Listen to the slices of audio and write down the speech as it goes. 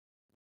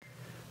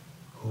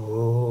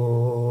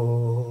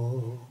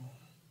Oh,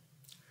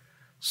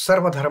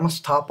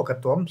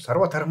 Sarvadharmastapakatvam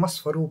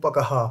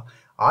Sarvadharmaswarupakaha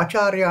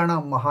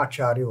Acharyanam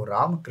Mahacharyo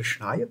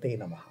Ramakrishnaya Te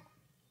Namaha.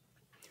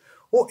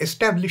 O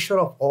establisher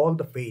of all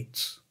the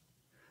faiths,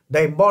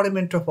 the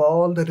embodiment of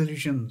all the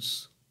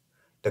religions,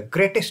 the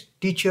greatest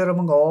teacher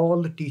among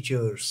all the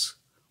teachers,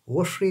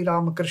 O Sri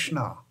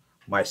Ramakrishna,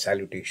 my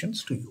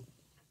salutations to you.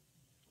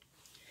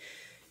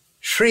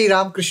 Sri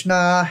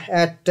Ramakrishna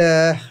at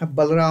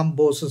Balaram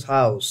Bose's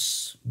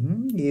house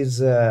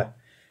is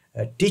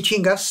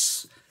teaching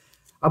us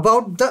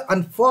about the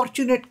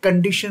unfortunate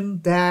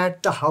condition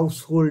that the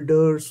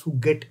householders who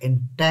get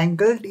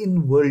entangled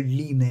in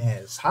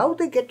worldliness, how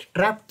they get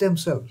trapped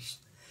themselves.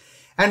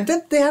 And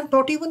then they are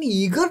not even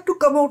eager to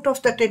come out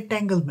of that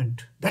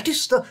entanglement. That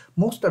is the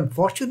most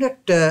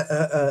unfortunate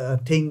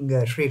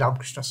thing Sri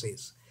Ramakrishna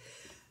says.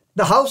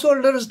 The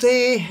householders,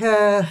 they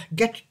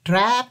get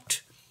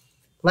trapped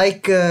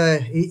like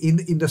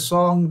in the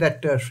song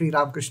that Sri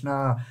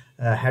Ramakrishna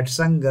had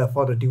sung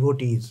for the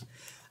devotees.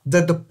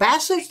 The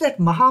passage that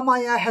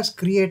Mahamaya has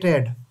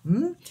created,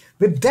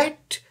 with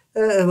that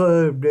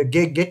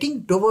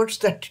getting towards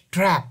that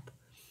trap,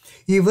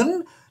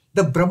 even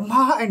the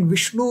Brahma and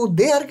Vishnu,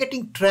 they are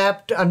getting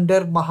trapped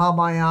under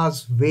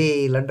Mahamaya's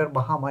veil, under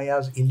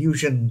Mahamaya's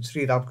illusion.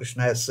 Sri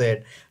Ramakrishna has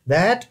said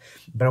that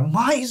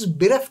Brahma is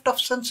bereft of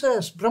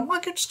senses.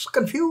 Brahma gets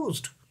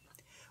confused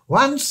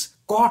once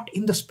caught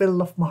in the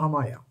spell of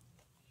Mahamaya.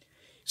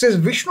 It says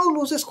Vishnu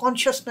loses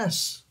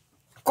consciousness,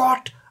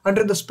 caught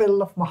under the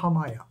spell of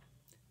Mahamaya.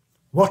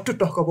 What to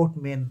talk about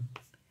men?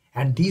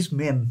 And these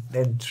men,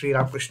 then Sri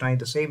Ramakrishna in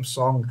the same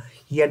song,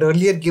 he had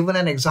earlier given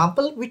an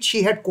example which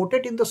he had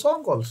quoted in the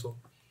song also.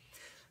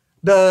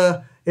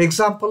 The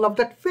example of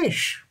that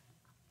fish.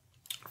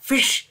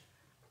 Fish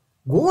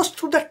goes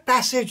through that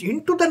passage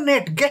into the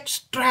net,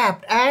 gets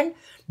trapped and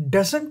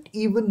doesn't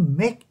even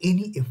make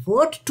any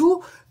effort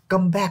to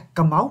come back,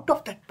 come out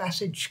of that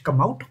passage,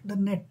 come out of the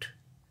net.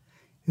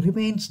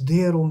 Remains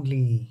there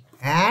only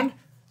and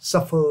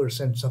suffers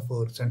and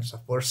suffers and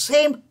suffers.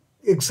 Same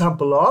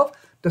example of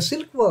the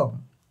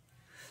silkworm.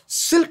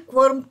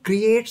 Silkworm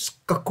creates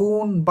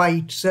cocoon by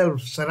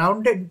itself,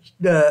 surrounding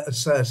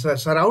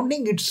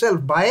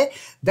itself by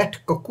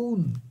that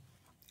cocoon,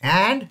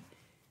 and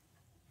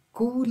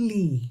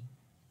coolly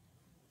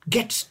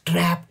gets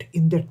trapped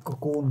in that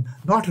cocoon,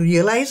 not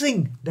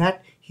realizing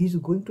that he's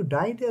going to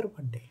die there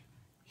one day.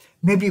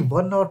 Maybe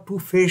one or two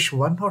fish,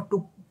 one or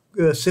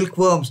two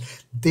silkworms,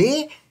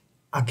 they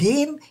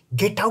again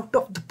get out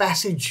of the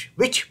passage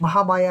which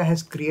Mahamaya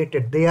has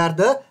created. They are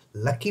the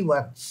lucky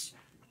ones.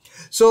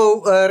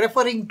 So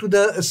referring to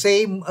the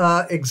same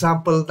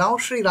example, now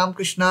Sri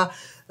Ramakrishna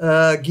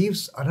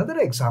gives another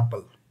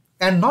example,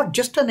 and not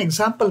just an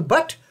example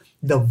but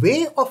the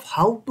way of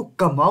how to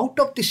come out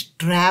of this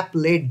trap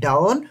laid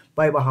down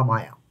by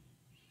Mahamaya.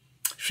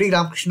 Sri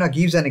Ramakrishna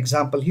gives an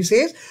example. He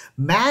says,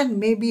 man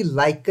may be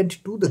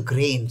likened to the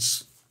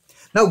grains.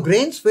 Now,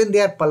 grains, when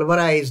they are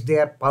pulverized, they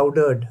are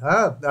powdered.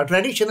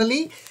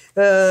 Traditionally,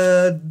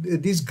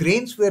 these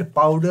grains were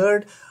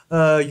powdered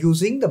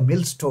using the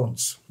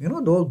millstones. You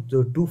know, those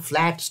the two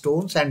flat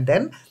stones, and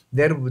then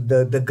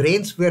the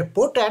grains were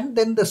put, and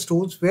then the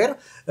stones were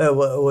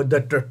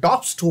the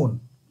top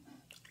stone.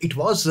 It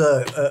was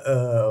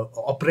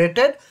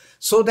operated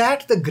so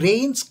that the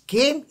grains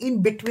came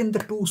in between the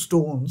two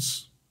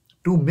stones,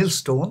 two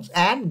millstones,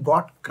 and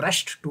got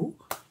crushed to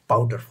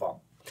powder form.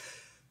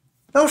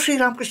 Now Sri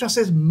Ramakrishna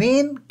says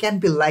men can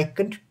be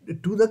likened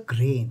to the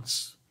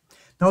grains.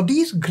 Now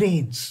these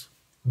grains,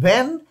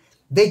 when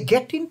they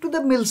get into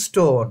the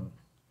millstone,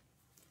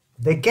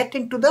 they get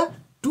into the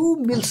two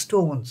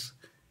millstones.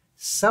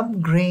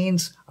 Some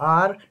grains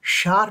are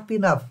sharp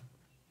enough.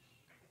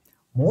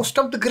 Most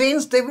of the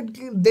grains, they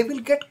will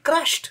get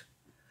crushed.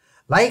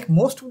 Like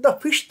most of the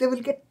fish, they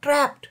will get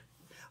trapped.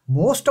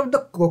 Most of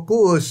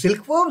the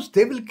silkworms,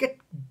 they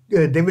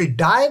will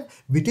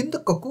dive within the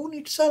cocoon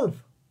itself.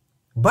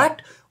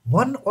 But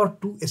one or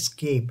two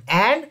escape.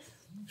 And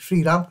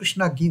Sri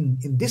Ramakrishna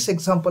in this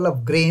example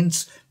of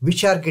grains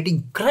which are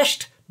getting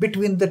crushed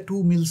between the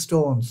two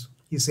millstones,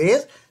 he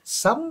says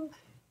some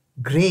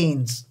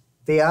grains,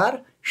 they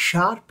are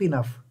sharp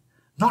enough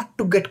not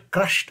to get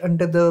crushed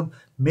under the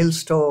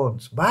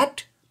millstones,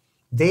 but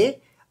they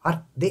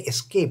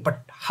escape.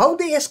 But how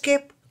they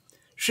escape?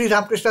 Sri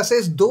Ramakrishna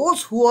says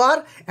those who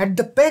are at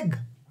the peg,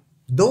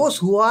 those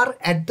who are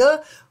at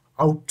the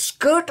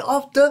outskirt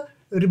of the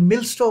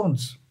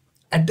millstones,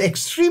 at the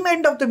extreme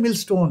end of the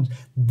millstones,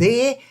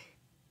 they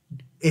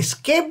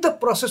escape the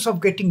process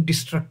of getting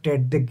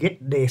destructed.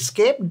 They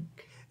escape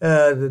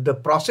the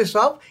process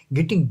of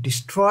getting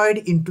destroyed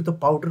into the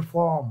powder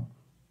form.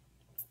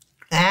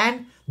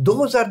 And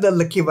those are the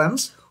lucky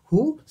ones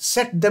who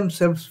set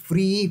themselves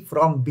free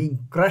from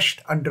being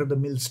crushed under the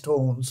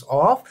millstones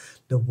of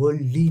the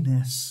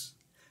worldliness.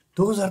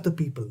 Those are the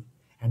people.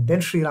 And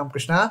then Sri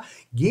Ramakrishna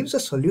gives a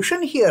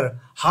solution here.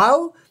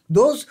 How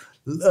those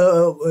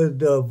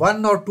the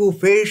one or two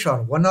fish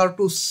or one or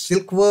two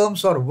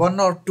silkworms or one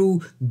or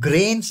two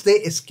grains, they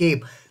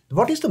escape.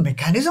 What is the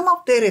mechanism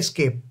of their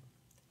escape?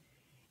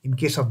 In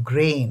case of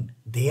grain,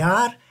 they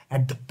are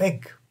at the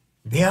peg.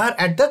 They are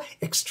at the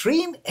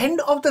extreme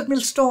end of the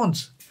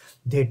millstones.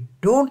 They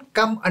don't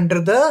come under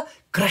the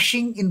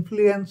crushing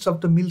influence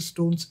of the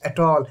millstones at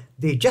all.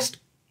 They just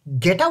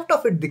get out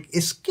of it. They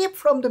escape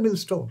from the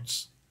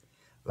millstones.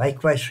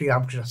 Likewise, Sri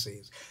Ramakrishna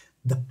says,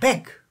 the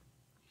peg,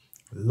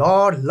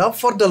 Lord, love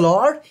for the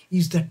Lord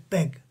is that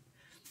peg.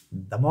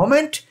 The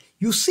moment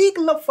you seek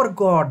love for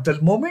God,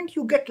 the moment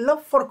you get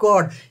love for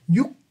God,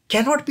 you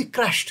cannot be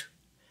crushed.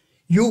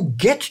 You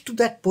get to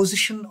that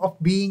position of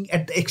being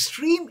at the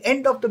extreme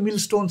end of the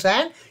millstones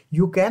and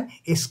you can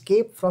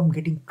escape from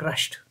getting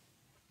crushed.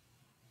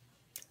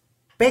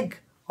 Peg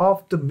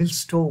of the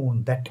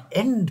millstone, that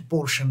end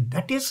portion,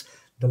 that is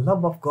the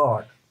love of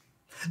God.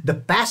 The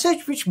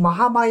passage which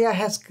Mahamaya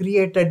has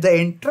created, the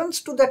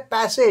entrance to that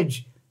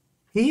passage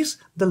is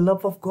the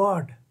love of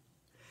God.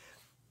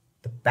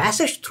 The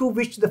passage through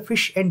which the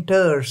fish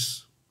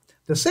enters,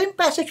 the same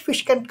passage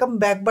fish can come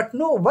back, but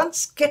no,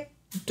 once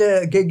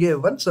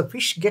the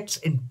fish gets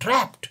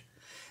entrapped,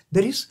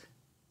 there is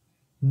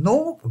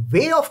no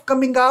way of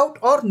coming out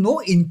or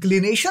no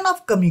inclination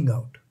of coming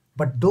out.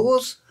 But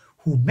those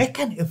who make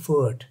an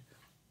effort,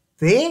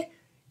 they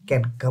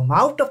can come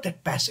out of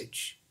that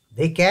passage.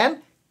 They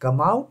can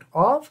come out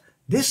of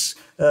this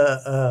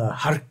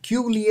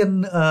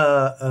Herculean,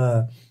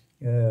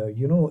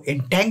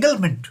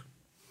 entanglement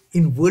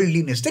in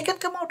worldliness. They can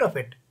come out of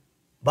it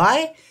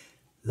by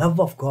love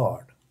of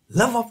God.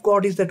 Love of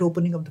God is that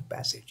opening of the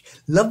passage.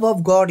 Love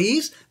of God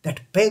is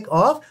that peg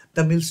of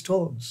the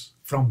millstones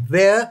from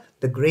where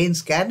the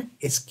grains can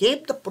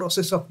escape the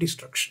process of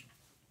destruction.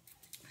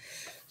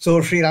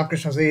 So Sri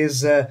Ramakrishna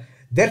says,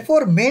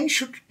 therefore men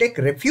should take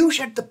refuge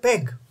at the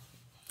peg.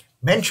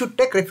 Men should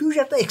take refuge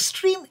at the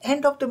extreme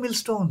end of the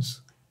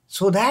millstones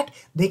so that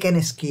they can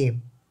escape.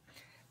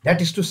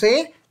 That is to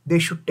say, they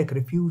should take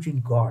refuge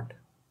in God.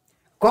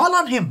 Call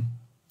on Him.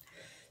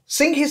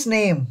 Sing His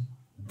name.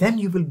 Then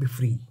you will be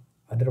free.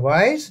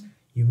 Otherwise,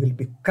 you will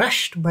be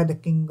crushed by the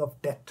king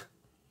of death.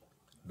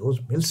 Those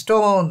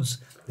millstones,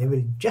 they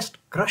will just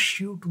crush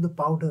you to the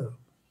powder.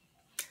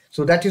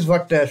 So that is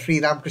what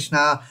Sri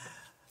Ramakrishna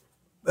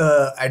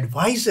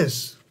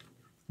advises,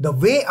 the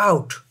way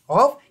out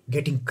of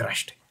getting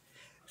crushed.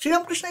 Sri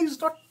Ramakrishna is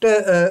not,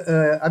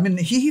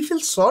 he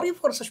feels sorry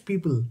for such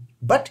people,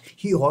 but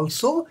he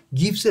also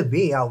gives a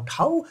way out,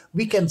 how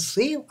we can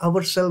save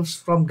ourselves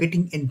from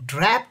getting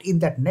entrapped in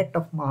that net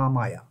of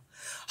Mahamaya.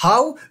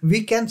 How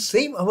we can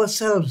save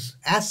ourselves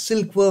as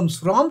silkworms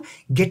from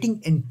getting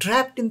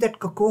entrapped in that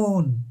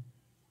cocoon.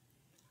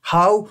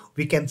 How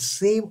we can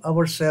save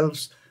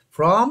ourselves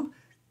from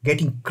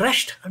getting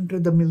crushed under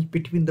the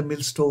between the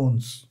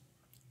millstones.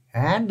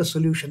 And the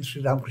solution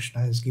Sri Ramakrishna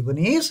has given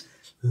is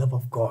love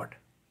of God.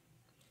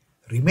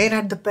 Remain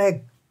at the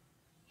peg.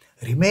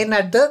 Remain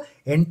at the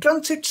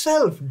entrance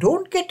itself.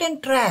 Don't get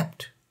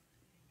entrapped.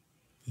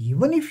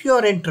 Even if you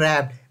are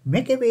entrapped,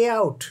 make a way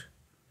out.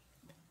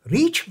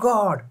 Reach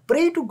God,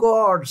 pray to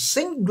God,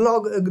 sing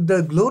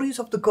the glories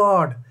of the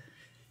God,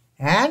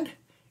 and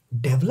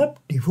develop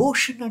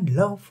devotion and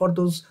love for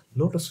those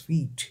lotus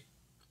feet.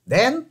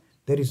 Then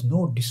there is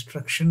no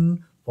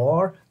destruction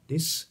for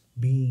this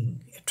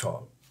being at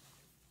all.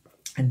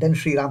 And then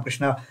Sri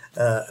Ramakrishna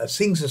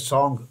sings a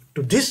song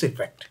to this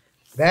effect,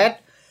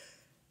 that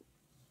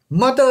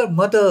Mother,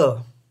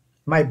 Mother,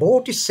 my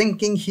boat is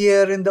sinking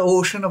here in the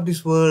ocean of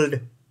this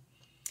world.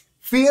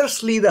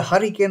 Fiercely the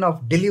hurricane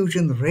of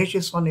delusion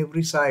rages on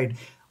every side.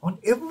 On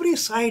every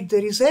side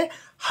there is a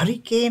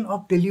hurricane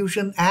of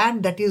delusion,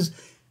 and that is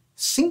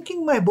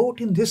sinking my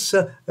boat in this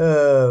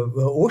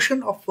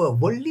ocean of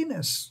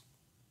worldliness.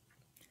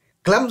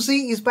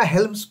 Clumsy is my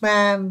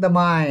helmsman, the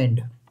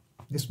mind.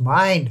 This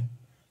mind,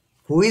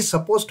 who is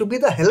supposed to be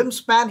the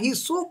helmsman, he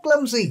is so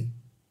clumsy.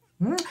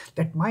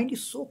 That mind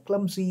is so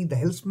clumsy, the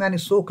helmsman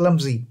is so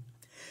clumsy.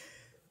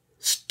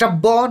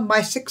 Stubborn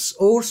my 6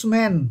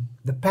 oarsmen,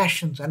 the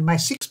passions, and my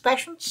 6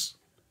 passions,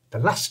 the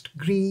lust,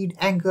 greed,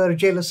 anger,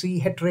 jealousy,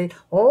 hatred,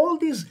 all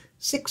these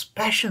 6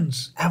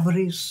 passions,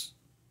 avarice,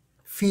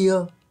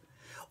 fear,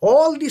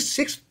 all these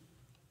 6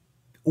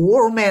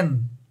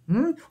 oarsmen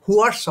who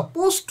are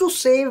supposed to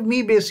save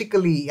me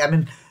basically.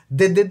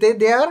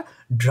 They are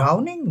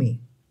drowning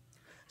me.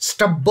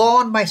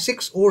 Stubborn my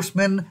 6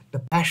 oarsmen, the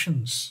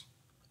passions.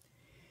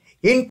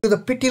 Into the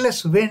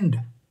pitiless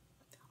wind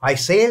I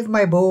sailed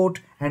my boat,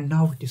 and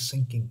now it is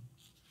sinking.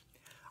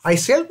 I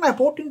sailed my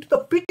boat into the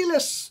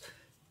pitiless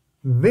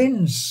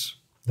winds,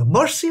 the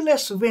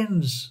merciless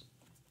winds.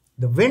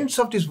 The winds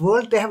of this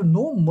world, they have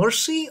no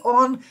mercy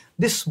on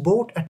this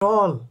boat at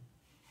all.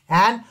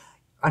 And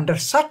under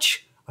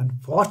such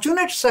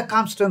unfortunate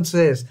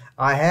circumstances,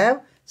 I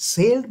have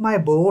sailed my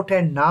boat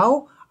and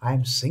now I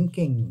am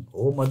sinking.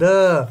 Oh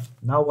mother,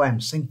 now I am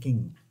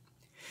sinking.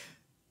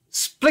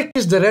 Split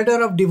is the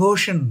rudder of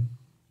devotion.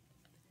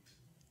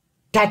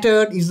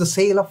 Tattered is the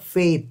sail of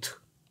faith.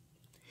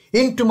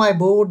 Into my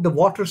boat the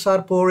waters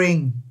are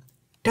pouring.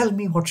 Tell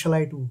me, what shall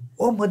I do?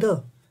 Oh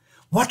mother,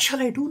 what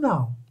shall I do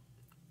now?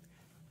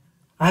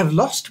 I have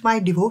lost my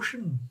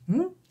devotion.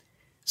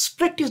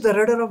 Split is the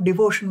rudder of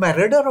devotion. My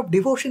rudder of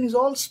devotion is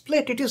all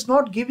split. It is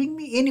not giving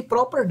me any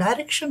proper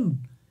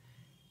direction.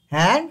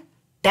 And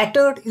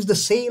tattered is the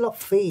sail of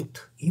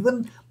faith.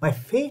 Even my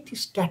faith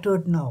is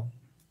tattered now.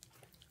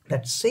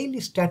 That sail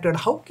is tattered.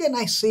 How can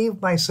I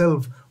save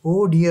myself,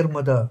 oh dear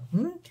mother?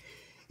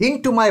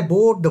 Into my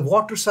boat the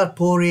waters are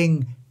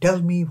pouring.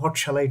 Tell me, what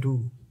shall I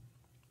do?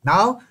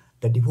 Now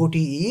the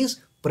devotee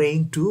is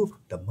praying to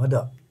the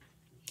mother.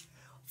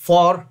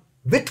 For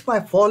with my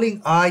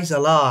falling eyes,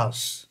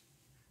 alas,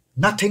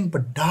 nothing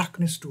but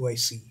darkness do I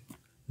see.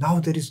 Now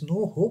there is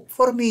no hope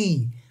for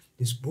me.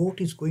 This boat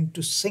is going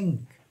to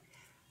sink.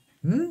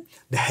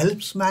 The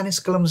helmsman is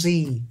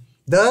clumsy.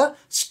 The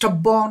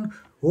stubborn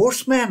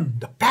oarsmen,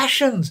 the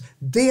passions,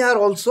 they are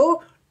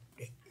also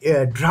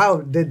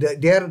drowned.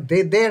 They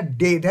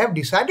have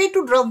decided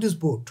to drown this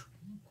boat.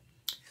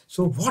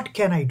 So what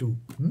can I do?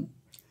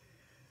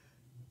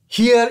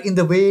 Here in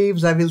the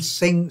waves I will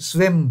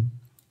swim,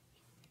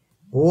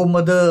 O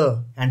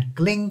mother, and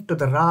cling to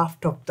the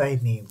raft of thy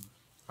name.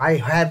 I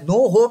have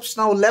no hopes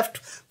now left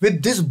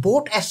with this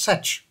boat as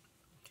such.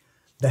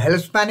 The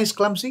helmsman is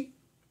clumsy.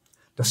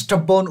 The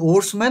stubborn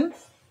oarsmen,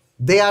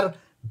 they are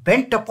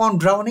bent upon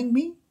drowning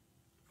me.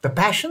 The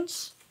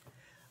passions,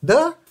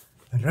 the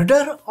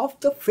rudder of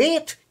the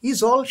faith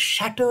is all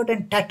shattered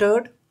and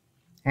tattered,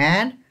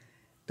 and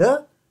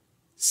the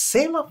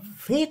sail of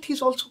faith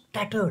is also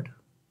tattered.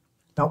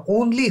 Now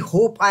only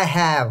hope I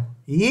have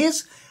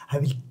is I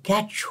will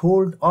catch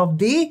hold of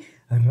the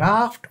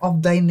raft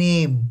of thy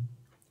name,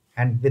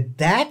 and with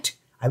that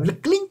I will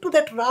cling to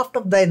that raft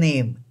of thy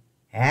name,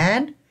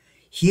 and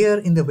here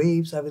in the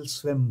waves I will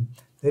swim.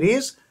 There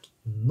is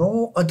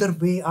no other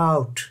way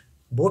out.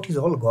 Boat is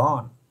all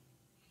gone.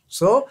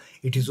 So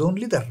it is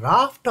only the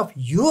raft of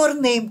your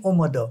name, O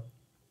mother,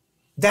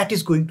 that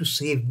is going to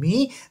save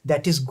me,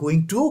 that is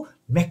going to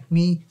make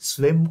me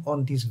swim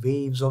on these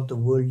waves of the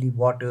worldly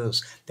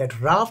waters.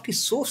 That raft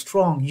is so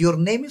strong, your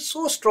name is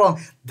so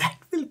strong, that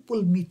will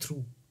pull me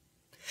through.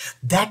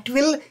 That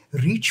will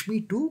reach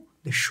me to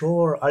the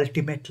shore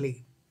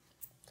ultimately.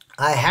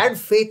 I had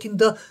faith in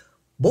the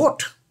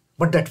boat,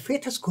 but that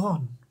faith has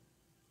gone.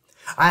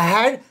 I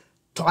had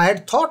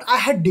thought I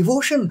had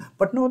devotion,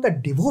 but no,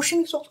 that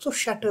devotion is also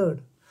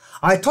shattered.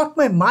 I thought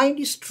my mind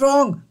is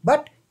strong,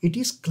 but it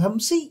is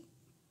clumsy.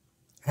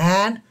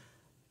 And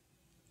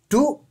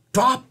to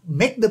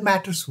make the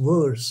matters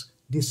worse,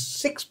 these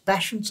 6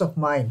 passions of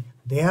mine,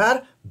 they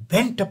are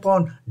bent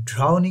upon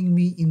drowning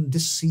me in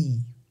this sea.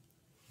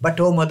 But,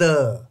 oh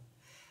mother,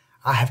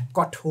 I have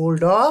caught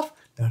hold of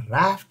the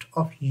raft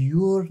of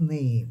your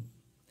name.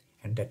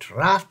 And that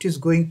raft is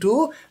going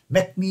to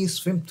make me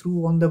swim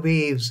through on the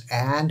waves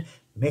and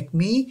make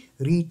me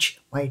reach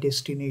my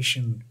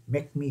destination,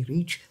 make me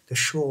reach the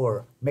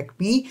shore,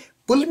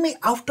 pull me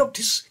out of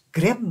this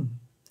grim,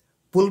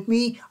 pull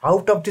me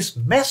out of this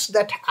mess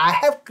that I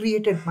have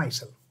created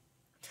myself.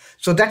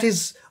 So that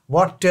is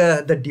what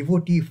the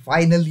devotee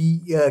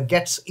finally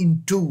gets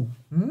into.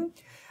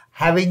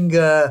 Having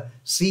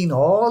seen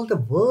all the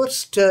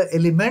worst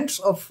elements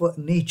of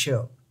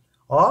nature,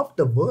 of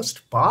the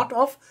worst part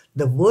of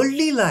the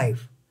worldly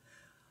life,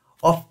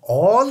 of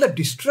all the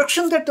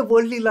destruction that the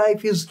worldly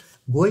life is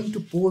going to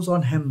pose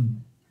on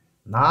him.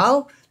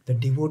 Now the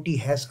devotee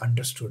has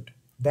understood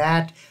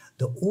that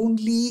the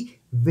only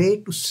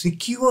way to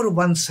secure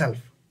oneself,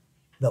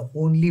 the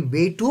only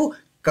way to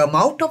come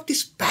out of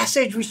this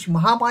passage which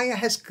Mahamaya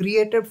has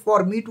created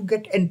for me to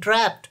get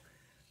entrapped,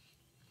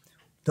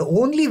 the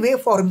only way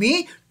for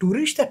me to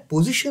reach that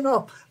position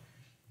of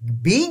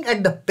being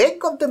at the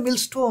peg of the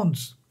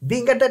millstones,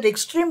 being at that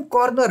extreme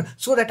corner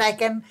so that I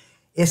can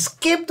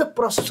escape the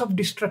process of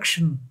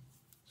destruction.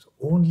 So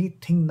only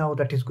thing now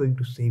that is going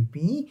to save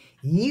me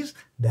is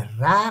the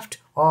raft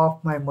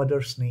of my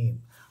mother's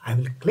name. I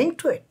will cling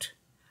to it.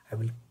 I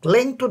will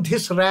cling to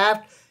this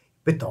raft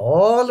with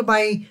all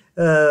my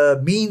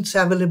means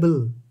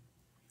available,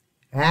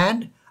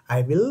 and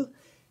I will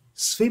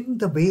swim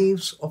the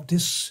waves of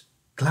this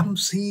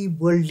clumsy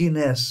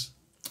worldliness.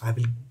 I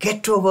will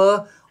get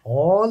over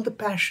all the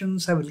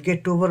passions, I will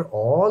get over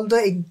all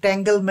the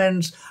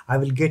entanglements, I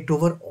will get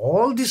over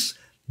all this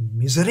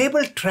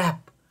miserable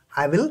trap.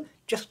 I will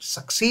just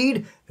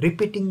succeed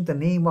repeating the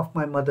name of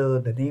my mother,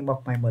 the name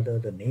of my mother,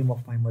 the name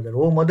of my mother,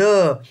 oh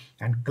mother,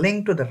 and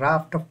cling to the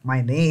raft of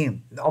my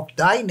name, of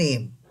thy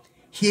name.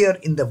 Here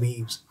in the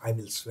waves I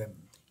will swim.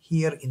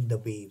 Here in the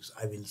waves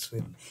I will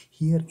swim.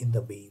 Here in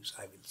the waves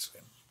I will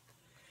swim.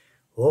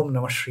 Om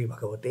Namah Shri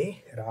Bhagavate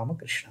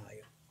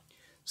Ramakrishnaya.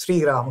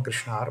 Sri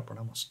Ramakrishna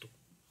Arpanamastu.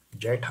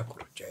 Jai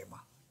Thakur, Jai Ma,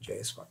 Jai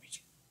Swamiji.